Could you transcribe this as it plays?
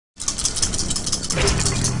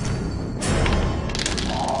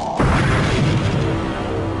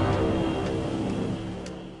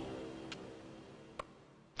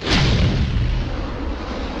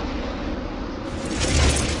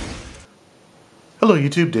Hello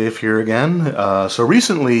YouTube, Dave here again. So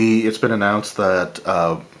recently it's been announced that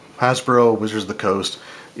Hasbro Wizards of the Coast,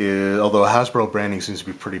 although Hasbro branding seems to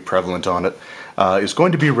be pretty prevalent on it, is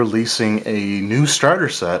going to be releasing a new starter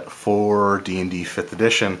set for D&D 5th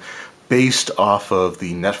edition based off of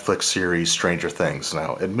the Netflix series Stranger Things.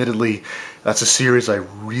 Now admittedly that's a series I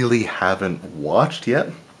really haven't watched yet,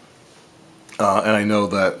 and I know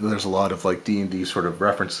that there's a lot of like D&D sort of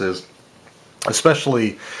references,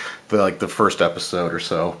 especially the first episode or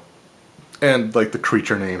so, and like the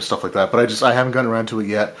creature names, stuff like that. But I haven't gotten around to it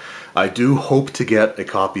yet. I do hope to get a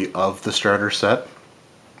copy of the starter set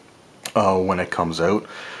when it comes out,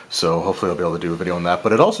 so hopefully I'll be able to do a video on that.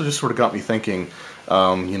 But it also just sort of got me thinking,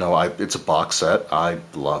 it's a box set. I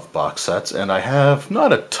love box sets, and I have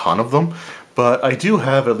not a ton of them, but I do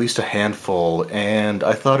have at least a handful, and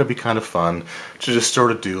I thought it'd be kind of fun to just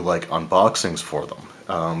sort of do like unboxings for them.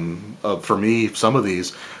 For me, some of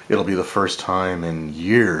these, it'll be the first time in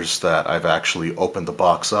years that I've actually opened the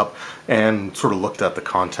box up and sort of looked at the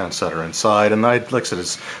contents that are inside. And like I said,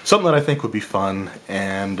 it's something that I think would be fun,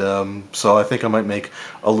 and so I think I might make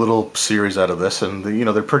a little series out of this. And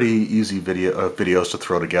they're pretty easy videos to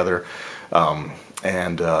throw together.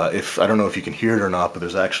 If I don't know if you can hear it or not, but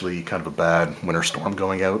there's actually kind of a bad winter storm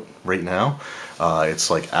going out right now. It's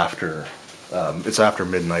like after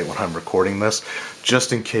midnight when I'm recording this.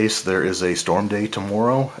 Just in case there is a storm day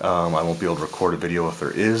tomorrow, I won't be able to record a video if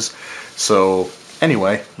there is. So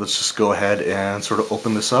anyway, let's just go ahead and sort of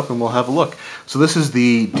open this up and we'll have a look. So this is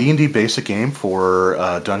the D&D basic game for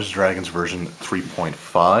Dungeons & Dragons version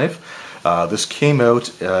 3.5. This came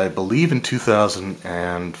out, I believe, in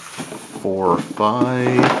 2004 or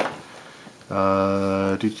 5.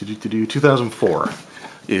 2004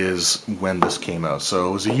 is when this came out. So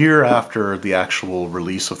it was a year after the actual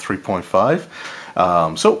release of 3.5.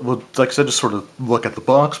 So we'll, like I said, just sort of look at the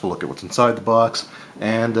box, we'll look at what's inside the box,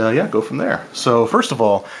 and yeah, go from there. So first of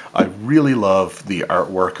all, I really love the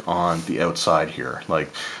artwork on the outside here.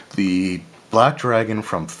 Like the Black Dragon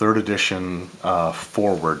from 3rd edition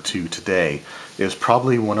forward to today is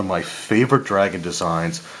probably one of my favorite dragon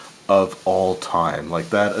designs of all time.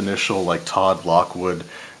 Like that initial like Todd Lockwood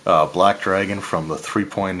Black Dragon from the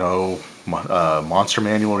 3.0 Monster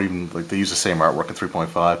Manual, or even like they use the same artwork in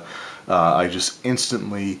 3.5. I just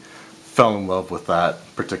instantly fell in love with that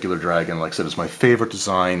particular dragon. Like I said, it's my favorite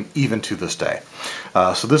design even to this day.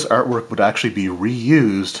 So this artwork would actually be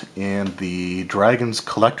reused in the Dragons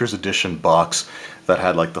Collector's Edition box that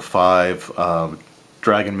had like the 5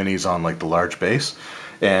 dragon minis on like the large base.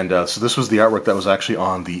 And so this was the artwork that was actually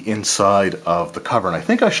on the inside of the cover, and I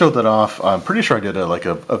think I showed that off. I'm pretty sure I did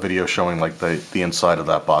a video showing like the inside of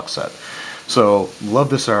that box set. So love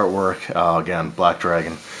this artwork. Again, Black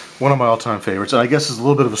Dragon, one of my all-time favorites, and I guess is a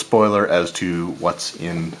little bit of a spoiler as to what's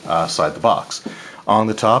inside the box. On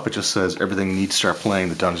the top, it just says everything you need to start playing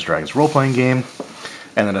the Dungeons & Dragons role-playing game,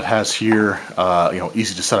 and then it has here,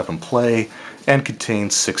 easy to set up and play, and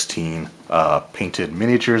contains 16 painted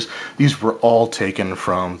miniatures. These were all taken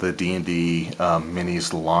from the D&D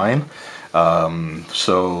minis line.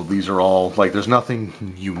 So these are all, like, there's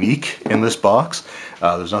nothing unique in this box.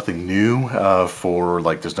 There's nothing new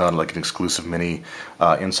there's not like an exclusive mini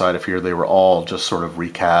inside of here. They were all just sort of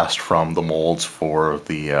recast from the molds for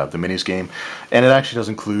the minis game. And it actually does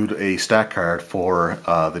include a stack card for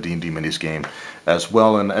the D&D minis game as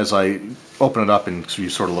well. And as I open it up and so you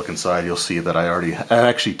sort of look inside, you'll see that I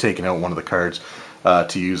actually taken out one of the cards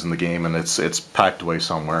to use in the game, and it's packed away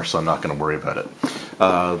somewhere, so I'm not going to worry about it.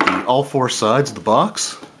 All 4 sides of the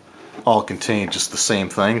box all contain just the same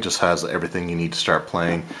thing, just has everything you need to start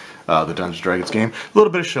playing the Dungeons & Dragons game. A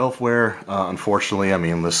little bit of shelfware, unfortunately. I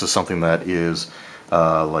mean, this is something that is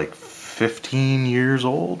like 15 years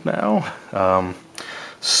old now.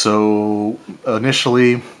 So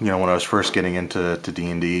initially, when I was first getting into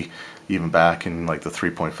D&D, even back in like the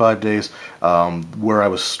 3.5 days, where I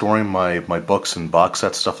was storing my books and box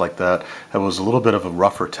sets, stuff like that, it was a little bit of a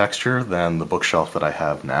rougher texture than the bookshelf that I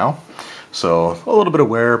have now. So a little bit of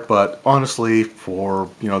wear, but honestly, for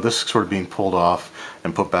this sort of being pulled off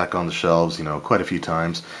and put back on the shelves, quite a few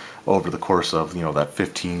times over the course of that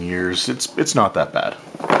 15 years, it's not that bad.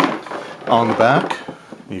 On the back,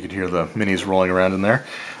 you can hear the minis rolling around in there.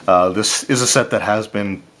 This is a set that has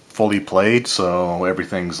been fully played, so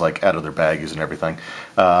everything's like out of their baggies and everything.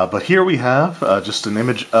 But here we have just an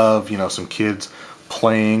image of some kids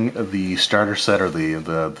playing the starter set, or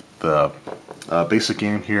the basic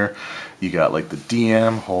game here. You got like the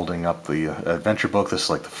DM holding up the adventure book. This is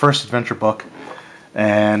like the first adventure book.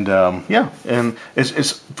 And yeah, and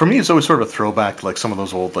it's for me, it's always sort of a throwback to like some of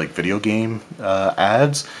those old like video game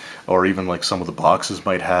ads, or even like some of the boxes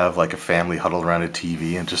might have like a family huddled around a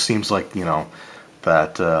TV, and it just seems like, you know,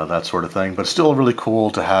 that sort of thing. But it's still really cool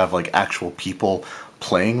to have like actual people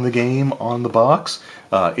playing the game on the box,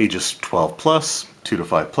 ages 12 plus, 2 to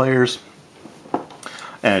 5 players.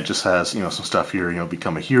 And it just has, you know, some stuff here, you know,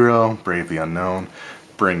 become a hero, brave the unknown,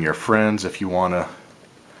 bring your friends. If you want to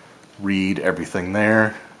read everything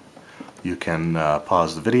there, you can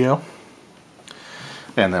pause the video.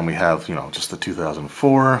 And then we have, you know, just the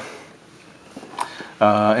 2004.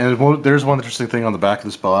 And there's one interesting thing on the back of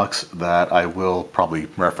this box that I will probably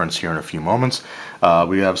reference here in a few moments.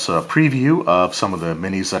 We have a preview of some of the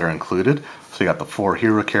minis that are included. So you got the 4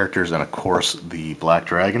 hero characters and of course the Black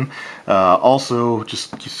Dragon. Also,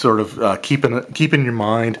 just sort of keep in your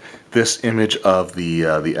mind this image of the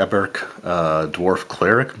Eberk Dwarf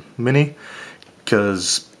Cleric mini,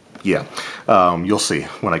 because yeah, you'll see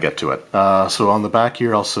when I get to it. So on the back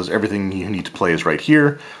here also says everything you need to play is right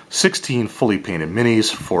here. 16 fully painted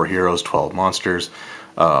minis, 4 heroes, 12 monsters,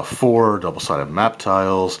 4 double-sided map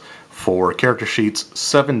tiles, 4 character sheets,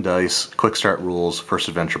 7 dice, quick start rules, first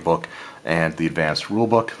adventure book, and the advanced rule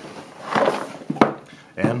book.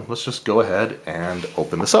 And let's just go ahead and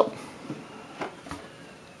open this up.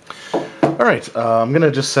 Alright, I'm going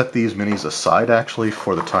to just set these minis aside actually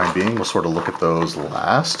for the time being. We'll sort of look at those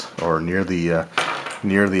last, or near the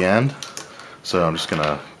end. So I'm just going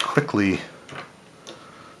to quickly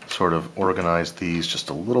sort of organize these just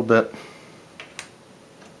a little bit.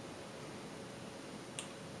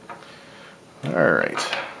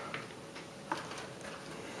 Alright.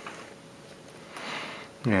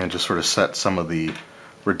 And just sort of set some of the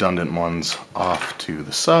redundant ones off to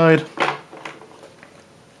the side.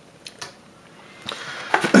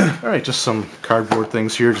 Alright, just some cardboard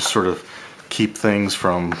things here, just sort of keep things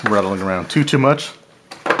from rattling around too much.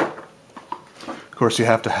 Of course, you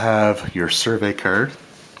have to have your survey card.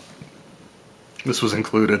 This was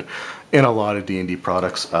included in a lot of D&D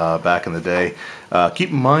products back in the day. Keep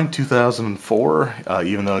in mind, 2004,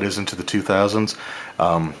 even though it is into the 2000s,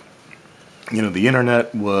 you know, the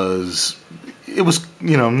internet was,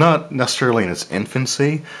 you know, not necessarily in its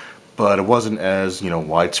infancy, but it wasn't as, you know,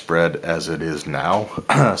 widespread as it is now.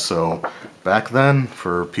 So back then,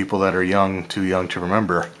 for people that are young, too young to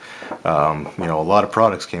remember, you know, a lot of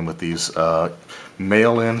products came with these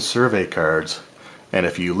mail-in survey cards, and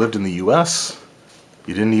if you lived in the US,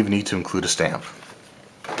 you didn't even need to include a stamp.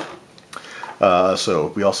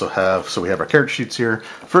 So we have our character sheets here.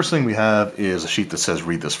 First thing we have is a sheet that says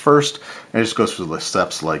read this first, and it just goes through the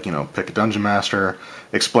steps like, you know, pick a dungeon master,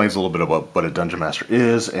 explains a little bit about what a dungeon master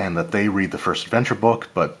is, and that they read the first adventure book,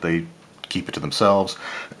 but they keep it to themselves.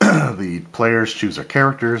 The players choose their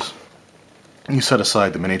characters, you set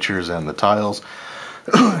aside the miniatures and the tiles,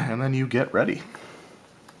 and then you get ready.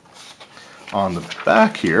 On the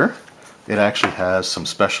back here, it actually has some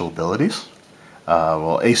special abilities.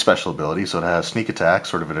 Well, a special ability, so it has sneak attack,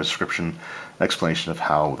 sort of a description, explanation of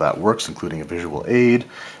how that works, including a visual aid,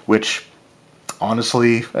 which,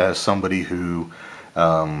 honestly, as somebody who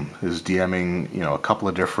is DMing, you know, a couple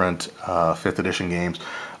of different 5th edition games,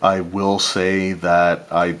 I will say that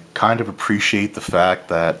I kind of appreciate the fact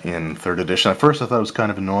that in 3rd edition, at first I thought it was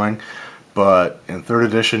kind of annoying, but in 3rd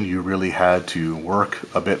edition you really had to work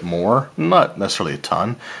a bit more, not necessarily a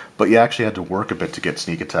ton, but you actually had to work a bit to get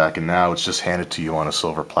sneak attack, and now it's just handed to you on a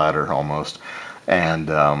silver platter almost. And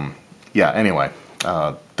yeah, anyway,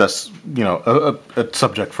 that's, you know, a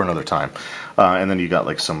subject for another time. And then you got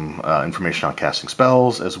like some information on casting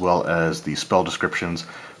spells, as well as the spell descriptions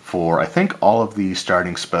for, I think, all of the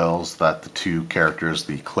starting spells that the 2 characters,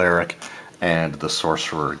 the cleric and the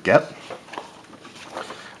sorcerer, get.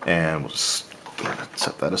 And we'll just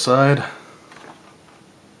set that aside.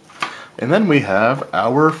 And then we have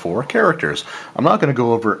our 4 characters. I'm not going to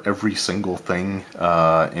go over every single thing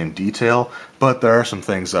in detail, but there are some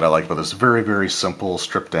things that I like about this very, very simple,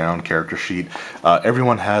 stripped down character sheet.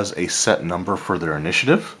 Everyone has a set number for their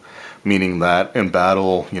initiative, meaning that in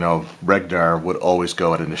battle, you know, Regdar would always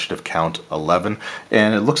go at initiative count 11,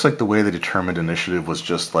 and it looks like the way they determined initiative was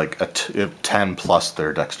just like a 10 plus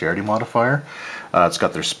their dexterity modifier. It's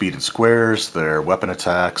got their speed and squares, their weapon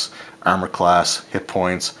attacks, armor class, hit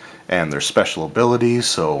points, and their special abilities.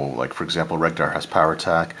 So, like for example, Regdar has power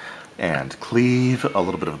attack and cleave. A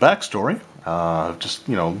little bit of a backstory, just,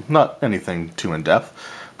 you know, not anything too in depth,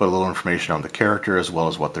 but a little information on the character as well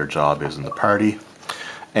as what their job is in the party.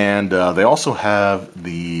 And they also have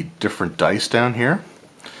the different dice down here.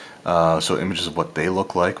 So images of what they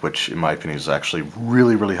look like, which in my opinion is actually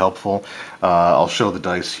really, really helpful. I'll show the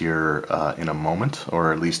dice here in a moment,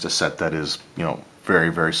 or at least a set that is, you know, very,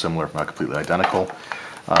 very similar, if not completely identical.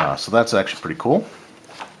 So that's actually pretty cool.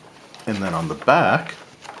 And then on the back,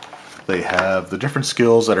 they have the different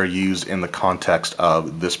skills that are used in the context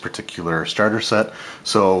of this particular starter set.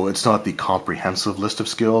 So it's not the comprehensive list of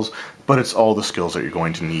skills, but it's all the skills that you're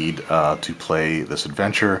going to need to play this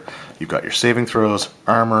adventure. You've got your saving throws,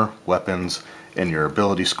 armor, weapons, and your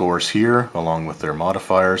ability scores here, along with their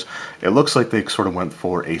modifiers. It looks like they sort of went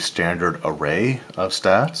for a standard array of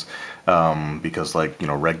stats, because like,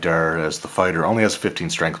 Regdar as the fighter only has 15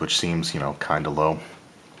 strength, which seems, kind of low.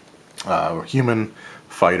 Human,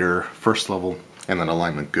 fighter, first level, and then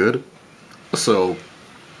alignment good. So,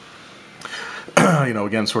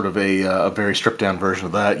 again, sort of a very stripped down version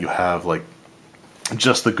of that. You have like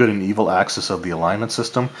just the good and evil axis of the alignment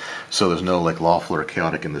system. So there's no like lawful or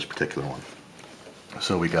chaotic in this particular one.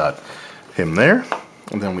 So we got him there,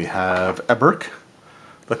 and then we have Eberk,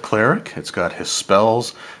 the cleric. It's got his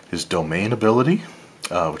spells, his domain ability,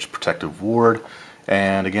 which is protective ward,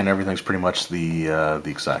 and again everything's pretty much the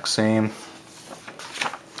exact same.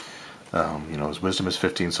 His wisdom is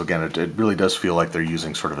 15, so again, it really does feel like they're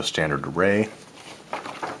using sort of a standard array.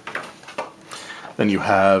 Then you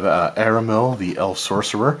have Aramil, the elf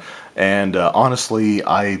sorcerer, and honestly,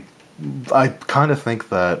 I kind of think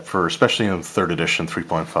that especially in 3rd edition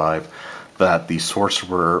 3.5, that the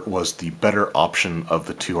sorcerer was the better option of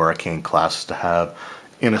the 2 arcane classes to have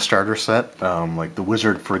in a starter set. Like the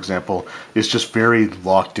wizard, for example, is just very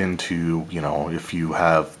locked into, if you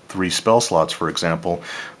have 3 spell slots, for example,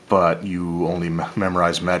 but you only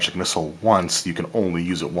memorize Magic Missile once, you can only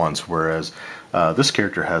use it once, whereas this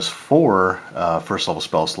character has 4 first level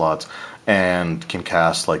spell slots and can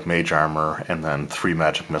cast like Mage Armor and then 3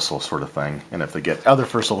 Magic Missile sort of thing. And if they get other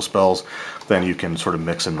first level spells, then you can sort of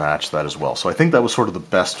mix and match that as well. So I think that was sort of the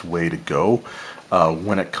best way to go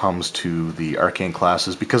when it comes to the arcane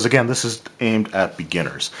classes, because again, this is aimed at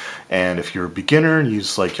beginners. And if you're a beginner and you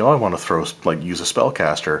just like, I want to use a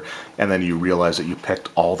spellcaster, and then you realize that you picked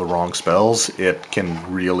all the wrong spells, it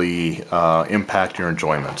can really impact your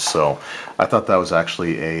enjoyment. So I thought that was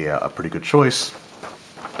actually a pretty good choice.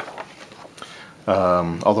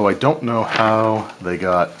 Although I don't know how they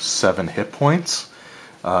got 7 hit points,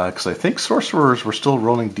 because I think sorcerers were still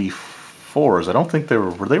rolling d4s. I don't think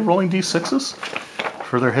were they rolling d6s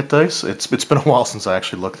for their hit dice? It's been a while since I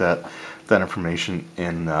actually looked at that information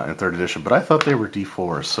in 3rd edition, but I thought they were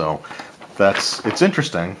d4s. So it's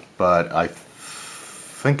interesting, but I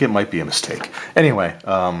think it might be a mistake. Anyway,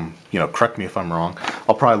 correct me if I'm wrong.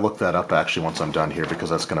 I'll probably look that up actually once I'm done here, because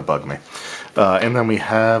that's going to bug me. And then we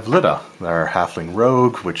have Lida, our halfling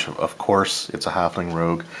rogue, which of course it's a halfling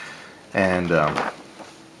rogue, and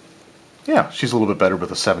yeah, she's a little bit better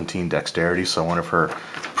with a 17 dexterity, so one of her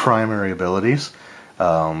primary abilities.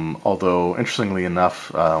 Although interestingly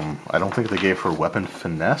enough, I don't think they gave her weapon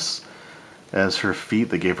finesse as her feat.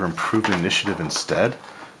 They gave her improved initiative instead,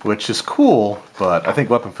 which is cool, but I think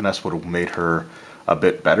weapon finesse would have made her a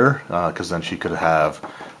bit better, because then she could have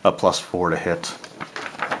a +4 to hit.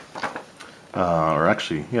 Or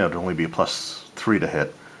actually, yeah, it'd only be a +3 to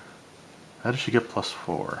hit. How did she get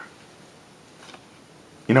 +4?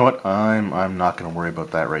 You know what? I'm not going to worry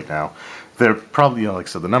about that right now. They're probably, like I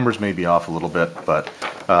said, the numbers may be off a little bit, but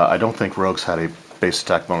I don't think rogues had a base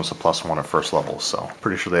attack bonus of +1 at first level, so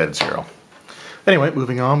pretty sure they had 0. Anyway,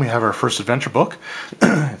 moving on, we have our first adventure book.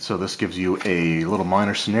 So this gives you a little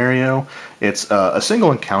minor scenario. It's a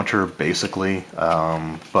single encounter, basically,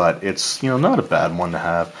 but it's not a bad one to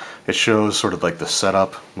have. It shows sort of like the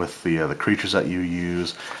setup with the creatures that you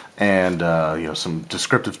use, and some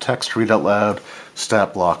descriptive text to read out loud,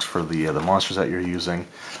 stat blocks for the monsters that you're using,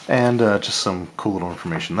 and just some cool little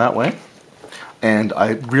information that way. And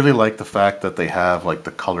I really like the fact that they have like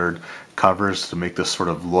the colored covers to make this sort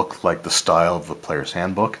of look like the style of the player's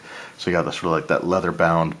handbook. So you got this sort of like that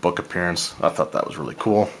leather-bound book appearance. I thought that was really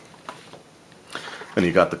cool. Then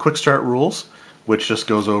you got the quick start rules, which just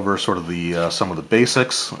goes over sort of the some of the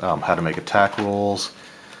basics, how to make attack rolls,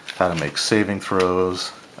 how to make saving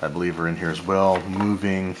throws. I believe are in here as well.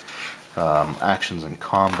 Moving, actions in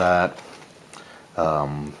combat,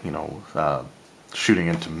 shooting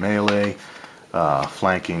into melee,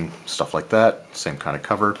 flanking, stuff like that, same kind of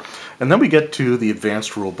cover. And then we get to the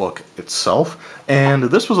advanced rulebook itself, and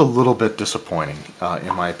this was a little bit disappointing,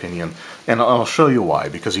 in my opinion, and I'll show you why.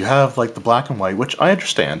 Because you have like the black and white, which I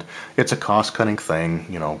understand, it's a cost-cutting thing,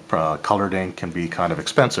 colored ink can be kind of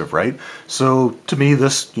expensive, right? So to me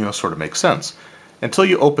this, sort of makes sense, until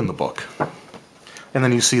you open the book. And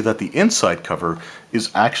then you see that the inside cover is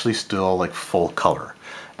actually still like full color.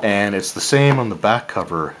 And it's the same on the back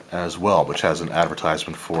cover as well, which has an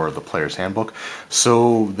advertisement for the player's handbook.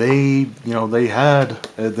 So they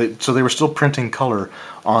were still printing color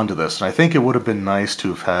onto this. And I think it would have been nice to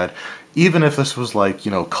have had, even if this was like,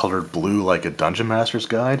 colored blue like a Dungeon Master's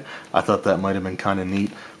Guide, I thought that might have been kind of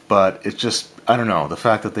neat. But it's just, I don't know, the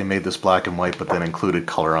fact that they made this black and white but then included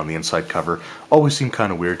color on the inside cover always seemed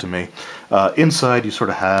kind of weird to me. Inside you sort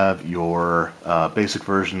of have your basic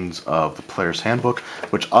versions of the Player's Handbook,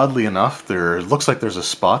 which oddly enough, there looks like there's a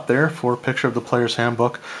spot there for a picture of the Player's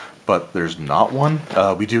Handbook, but there's not one.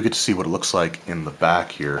 We do get to see what it looks like in the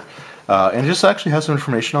back here. And it just actually has some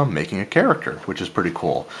information on making a character, which is pretty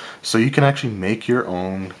cool. So you can actually make your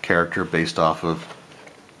own character based off of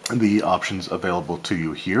the options available to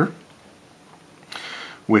you here,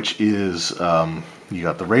 which is, you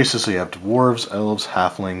got the races, so you have dwarves, elves,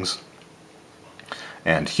 halflings,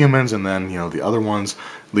 and humans, and then, the other ones,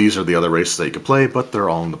 these are the other races that you can play, but they're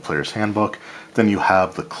all in the Player's Handbook. Then you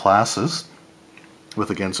have the classes, with,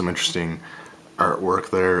 again, some interesting artwork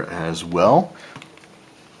there as well.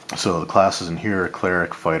 So the classes in here are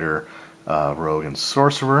Cleric, Fighter, Rogue, and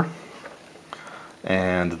Sorcerer.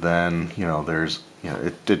 And then, there's,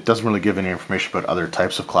 it doesn't really give any information about other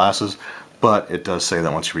types of classes, but it does say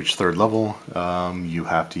that once you reach 3rd level, you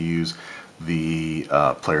have to use the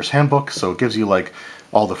Player's Handbook. So it gives you like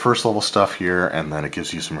all the 1st level stuff here, and then it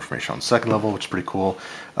gives you some information on 2nd level, which is pretty cool.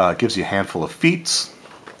 It gives you a handful of feats,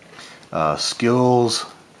 skills,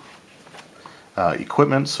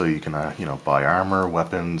 equipment, so you can buy armor,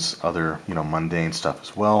 weapons, other mundane stuff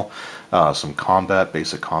as well. Some combat,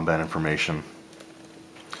 basic combat information,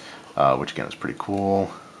 which again is pretty cool.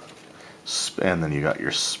 And then you got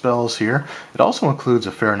your spells here. It also includes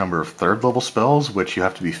a fair number of 3rd level spells, which you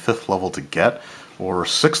have to be 5th level to get, or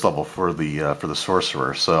 6th level for the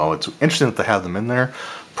sorcerer. So it's interesting that they have them in there.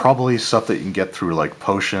 Probably stuff that you can get through like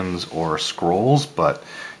potions or scrolls, but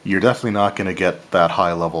you're definitely not going to get that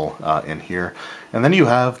high level in here. And then you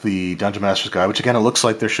have the Dungeon Master's Guide, which again, it looks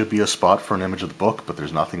like there should be a spot for an image of the book, but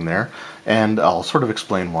there's nothing there. And I'll sort of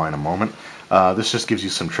explain why in a moment. This just gives you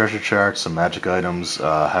some treasure charts, some magic items,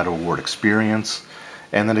 how to award experience,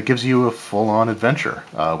 and then it gives you a full-on adventure,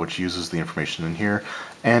 which uses the information in here,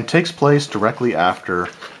 and takes place directly after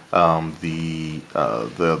the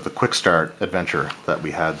quick start adventure that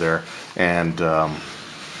we had there. And yeah,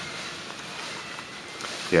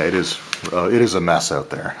 it is a mess out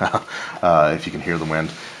there, if you can hear the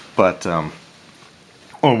wind. But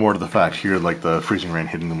or more to the fact here, like the freezing rain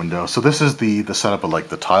hitting the window. So this is the setup of like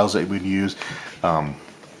the tiles that we'd use.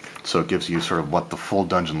 So it gives you sort of what the full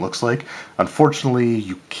dungeon looks like. Unfortunately,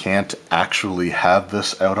 you can't actually have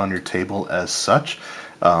this out on your table as such,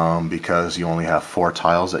 because you only have 4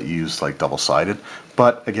 tiles that you use like double-sided.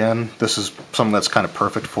 But again, this is something that's kind of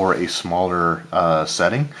perfect for a smaller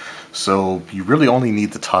setting. So you really only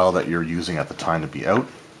need the tile that you're using at the time to be out.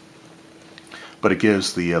 But it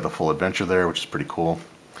gives the full adventure there, which is pretty cool.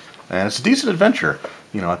 And it's a decent adventure.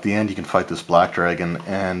 At the end you can fight this black dragon,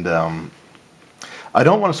 and I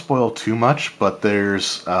don't want to spoil too much, but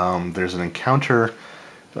there's an encounter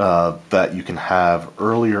that you can have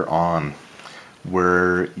earlier on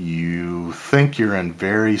where you think you're in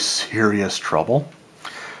very serious trouble,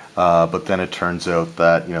 but then it turns out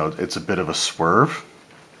that it's a bit of a swerve,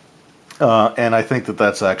 and I think that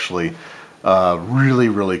that's actually really,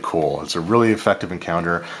 really cool. It's a really effective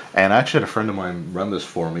encounter, and I actually had a friend of mine run this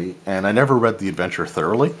for me, and I never read the adventure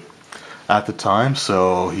thoroughly at the time,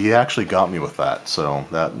 so he actually got me with that. So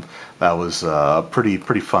that was a pretty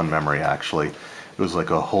fun memory, actually. It was like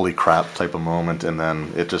a holy crap type of moment, and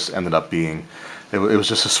then it just ended up being, it was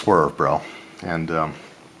just a swerve, bro. And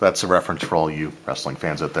that's a reference for all you wrestling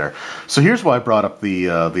fans out there. So here's why I brought up the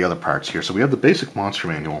other parts here. So we have the basic monster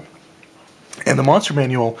manual. And the Monster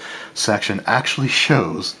Manual section actually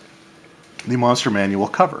shows the Monster Manual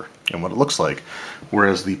cover and what it looks like,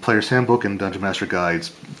 whereas the Player's Handbook and Dungeon Master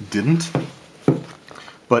Guides didn't.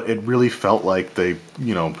 But it really felt like they,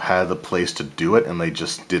 had the place to do it, and they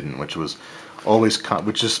just didn't, which was always,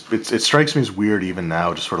 it strikes me as weird even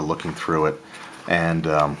now, just sort of looking through it. And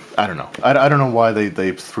I don't know. I don't know why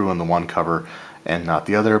they threw in the one cover and not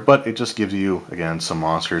the other, but it just gives you, again, some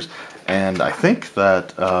monsters. And I think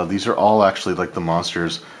that these are all actually like the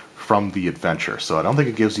monsters from the adventure, so I don't think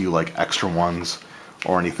it gives you like extra ones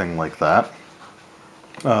or anything like that.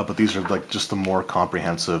 But these are like just the more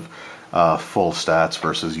comprehensive full stats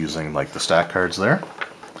versus using like the stat cards there.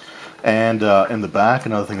 And in the back,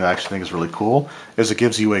 another thing that I actually think is really cool is it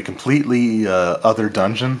gives you a completely other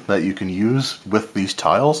dungeon that you can use with these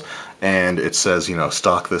tiles, and it says,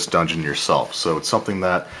 stock this dungeon yourself. So it's something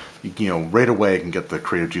that, right away can get the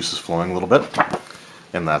creative juices flowing a little bit,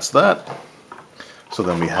 and that's that. So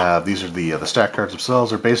then we have, these are the stat cards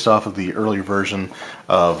themselves. They're based off of the earlier version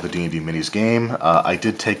of the D&D Minis game. I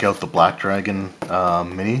did take out the Black Dragon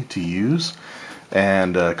mini to use.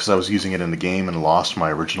 and because I was using it in the game and lost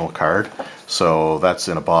my original card. So that's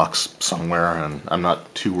in a box somewhere, and I'm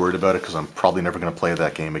not too worried about it because I'm probably never going to play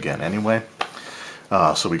that game again anyway.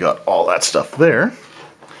 So we got all that stuff there.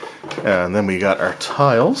 And then we got our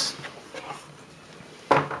tiles.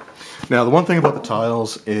 Now, the one thing about the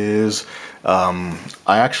tiles is I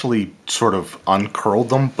actually sort of uncurled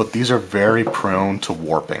them, but these are very prone to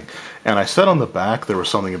warping. And I said on the back there was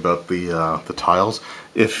something about the tiles.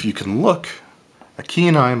 If you can look, a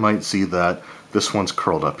keen eye might see that this one's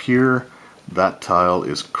curled up here. That tile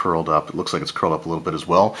is curled up. It looks like it's curled up a little bit as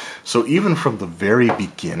well. So even from the very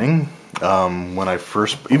beginning, when I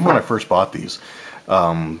first bought these,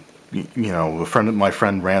 you know, my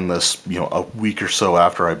friend ran this, you know, a week or so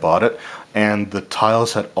after I bought it, and the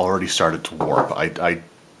tiles had already started to warp. I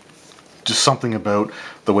just something about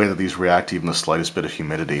the way that these react to even the slightest bit of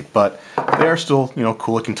humidity, but they are still, you know,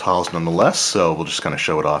 cool looking tiles nonetheless. So we'll just kind of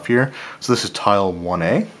show it off here. So this is tile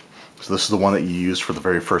 1A. So this is the one that you used for the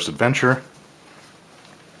very first adventure,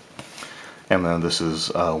 and then this is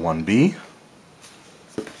 1B.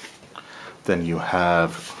 Then you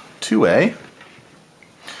have 2A,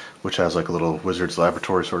 which has like a little wizard's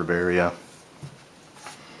laboratory sort of area.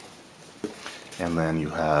 And then you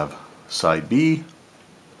have side B,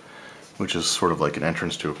 which is sort of like an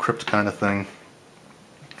entrance to a crypt kind of thing.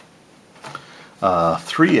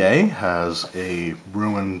 3A has a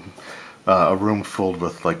room filled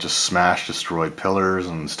with like just smashed, destroyed pillars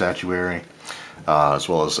and statuary, as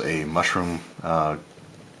well as a mushroom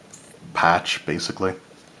patch, basically.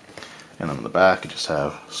 And then in the back, you just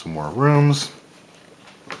have some more rooms.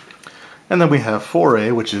 And then we have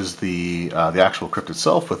 4A, which is the actual crypt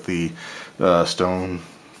itself with the stone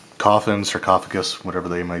coffin, sarcophagus, whatever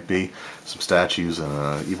they might be, some statues and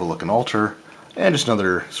an evil-looking altar, and just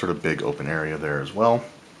another sort of big open area there as well.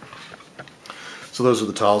 So those are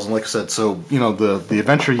the tiles, and like I said, so you know the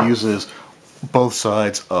adventure uses both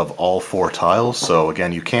sides of all 4 tiles. So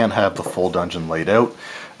again, you can't have the full dungeon laid out,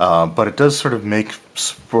 but it does sort of make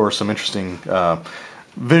for some interesting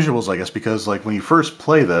visuals, I guess, because like when you first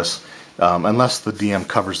play this, unless the DM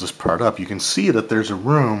covers this part up, you can see that there's a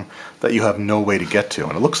room that you have no way to get to,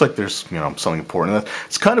 and it looks like there's, you know, something important.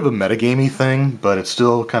 It's kind of a metagamey thing, but it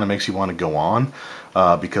still kind of makes you want to go on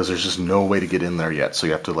because there's just no way to get in there yet. So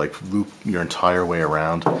you have to like loop your entire way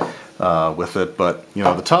around with it. But you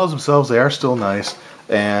know, the tiles themselves, they are still nice,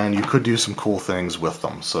 and you could do some cool things with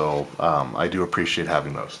them. So I do appreciate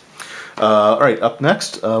having those. All right, up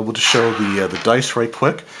next, we'll just show the dice right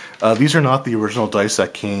quick. These are not the original dice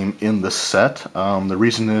that came in the set. The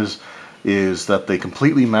reason is that they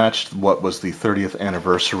completely matched what was the 30th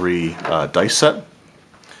anniversary dice set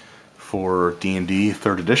for D&D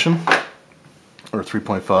 3rd edition, or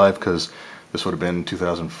 3.5, because this would have been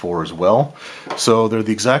 2004 as well. So they're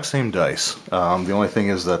the exact same dice. The only thing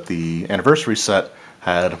is that the anniversary set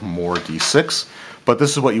had more D6. But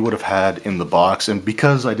this is what you would have had in the box, and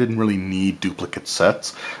because I didn't really need duplicate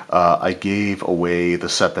sets, I gave away the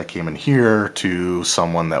set that came in here to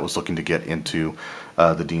someone that was looking to get into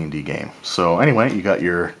the D&D game. So anyway, you got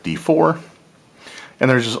your D4, and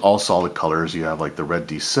there's just all solid colors. You have like the red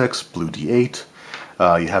D6, blue D8,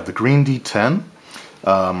 you have the green D10,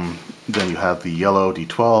 then you have the yellow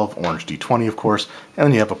D12, orange D20 of course, and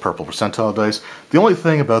then you have a purple percentile dice. The only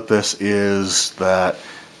thing about this is that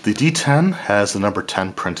the D10 has the number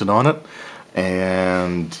 10 printed on it,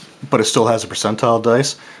 but it still has a percentile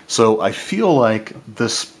dice. So I feel like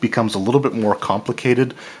this becomes a little bit more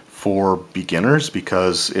complicated for beginners,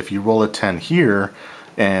 because if you roll a 10 here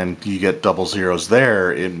and you get double zeros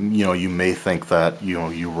there, you know, you may think that, you know,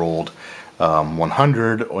 you rolled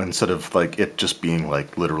 100 instead of like it just being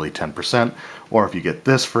like literally 10%, or if you get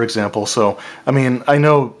this, for example. So I mean, I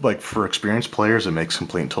know like for experienced players it makes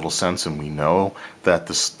complete and total sense, and we know that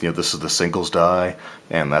this, you know, this is the singles die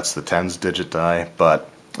and that's the tens digit die. But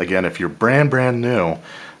again, if you're brand new,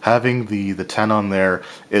 having the 10 on there,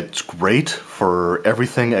 it's great for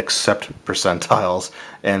everything except percentiles,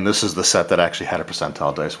 and this is the set that actually had a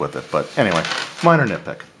percentile dice with it. But anyway, minor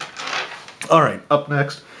nitpick. All right, up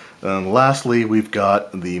next, lastly, we've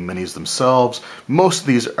got the minis themselves. Most of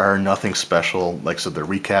these are nothing special. Like I said, they're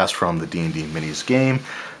recast from the D&D minis game,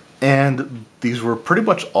 and these were pretty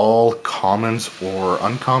much all commons or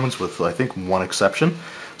uncommons with, I think, one exception.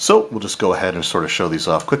 So we'll just go ahead and sort of show these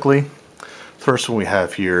off quickly. First one we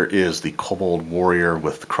have here is the Kobold Warrior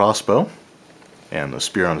with the crossbow and the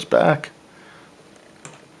spear on his back.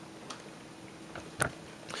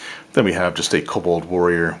 Then we have just a Kobold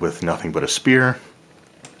Warrior with nothing but a spear.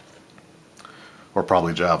 Or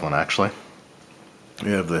probably javelin, actually.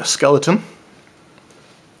 We have the skeleton,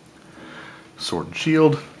 sword and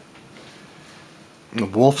shield,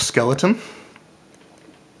 wolf skeleton.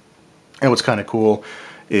 And what's kind of cool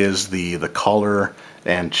is the collar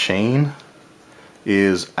and chain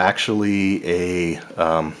is actually a,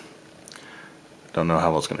 don't know how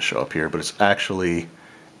well it's going to show up here, but it's actually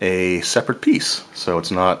a separate piece. So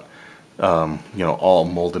it's not, you know, all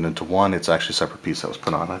molded into one. It's actually a separate piece that was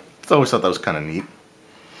put on. I always thought that was kind of neat.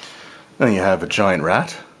 Then you have a giant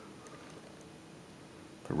rat,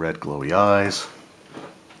 the red glowy eyes,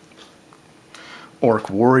 orc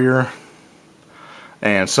warrior,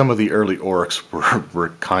 and some of the early orcs were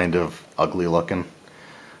kind of ugly looking.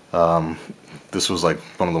 This was like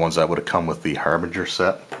one of the ones that would have come with the Harbinger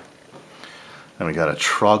set. And we got a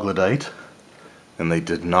troglodyte, and they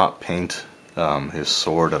did not paint his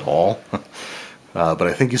sword at all. But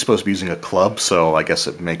I think he's supposed to be using a club, so I guess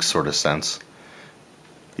it makes sort of sense.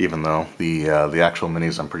 Even though the actual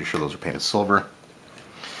minis, I'm pretty sure those are painted silver.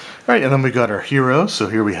 Alright, and then we got our heroes. So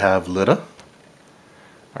here we have Lyda,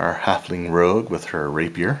 our halfling rogue with her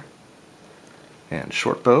rapier and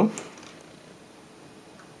short bow.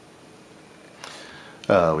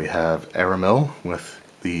 We have Aramil with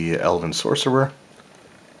the elven sorcerer.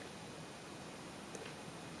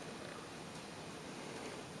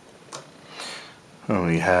 And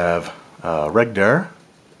we have Regdar,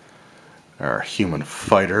 our human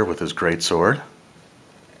fighter with his greatsword.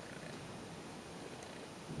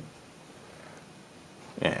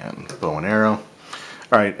 And bow and arrow.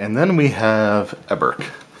 Alright, and then we have Eberk.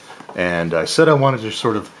 And I said I wanted to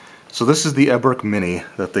sort of... So this is the Eberk mini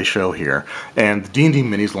that they show here. And the D&D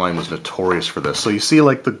minis line was notorious for this. So you see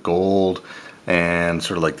like the gold and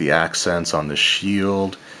sort of like the accents on the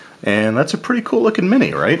shield. And that's a pretty cool looking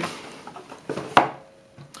mini, right?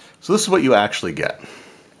 So this is what you actually get.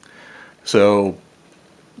 So,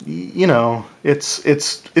 you know,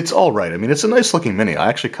 it's all right. I mean, it's a nice looking mini. I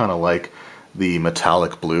actually kind of like the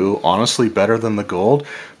metallic blue, honestly better than the gold.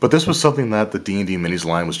 But this was something that the D&D minis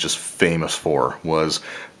line was just famous for, was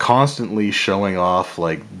constantly showing off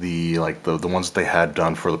like the ones that they had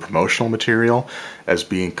done for the promotional material as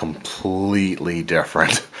being completely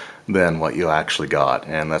different than what you actually got.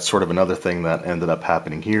 And that's sort of another thing that ended up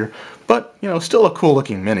happening here. But, you know, still a cool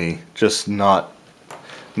looking mini, just not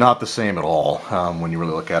the same at all when you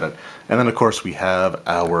really look at it. And then of course we have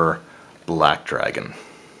our black dragon.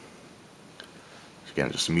 Again,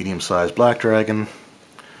 just a medium-sized black dragon.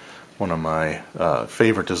 One of my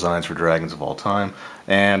favorite designs for dragons of all time.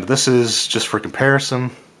 And this is, just for comparison,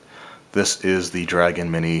 this is the dragon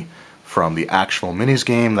mini from the actual minis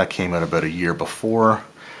game that came out about a year before.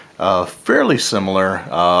 Fairly similar.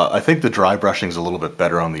 I think the dry brushing is a little bit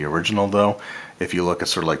better on the original though. If you look at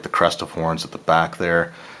sort of like the crest of horns at the back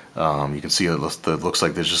there, you can see it looks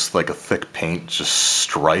like there's just like a thick paint, just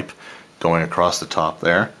stripe going across the top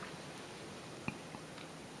there.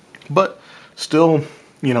 But still,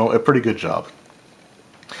 you know, a pretty good job.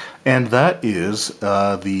 And that is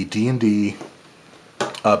the D&D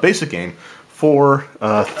basic game for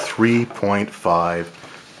 3.5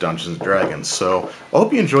 Dungeons & Dragons. So I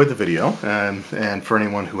hope you enjoyed the video, and for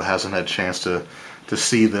anyone who hasn't had a chance to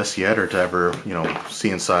see this yet, or to ever, you know,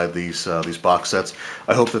 see inside these box sets,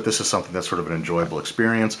 I hope that this is something that's sort of an enjoyable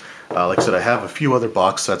experience. Like I said, I have a few other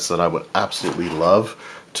box sets that I would absolutely love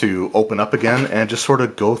to open up again and just sort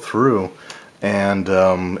of go through and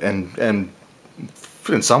in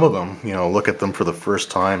some of them, you know, look at them for the first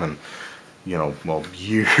time in, you know, well,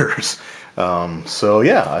 years. So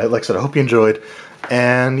yeah, like I said, I hope you enjoyed.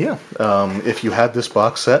 And yeah, if you had this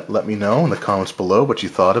box set, let me know in the comments below what you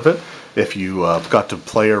thought of it. If you got to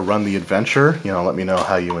play or run the adventure, you know, let me know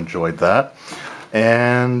how you enjoyed that.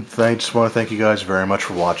 And I just want to thank you guys very much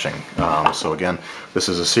for watching. So again, this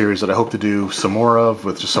is a series that I hope to do some more of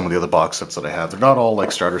with just some of the other box sets that I have. They're not all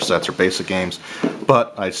like starter sets or basic games,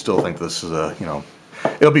 but I still think this is a, you know,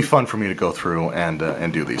 it'll be fun for me to go through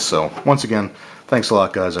and do these. So once again, thanks a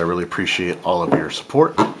lot, guys. I really appreciate all of your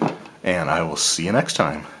support, and I will see you next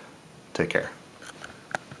time. Take care.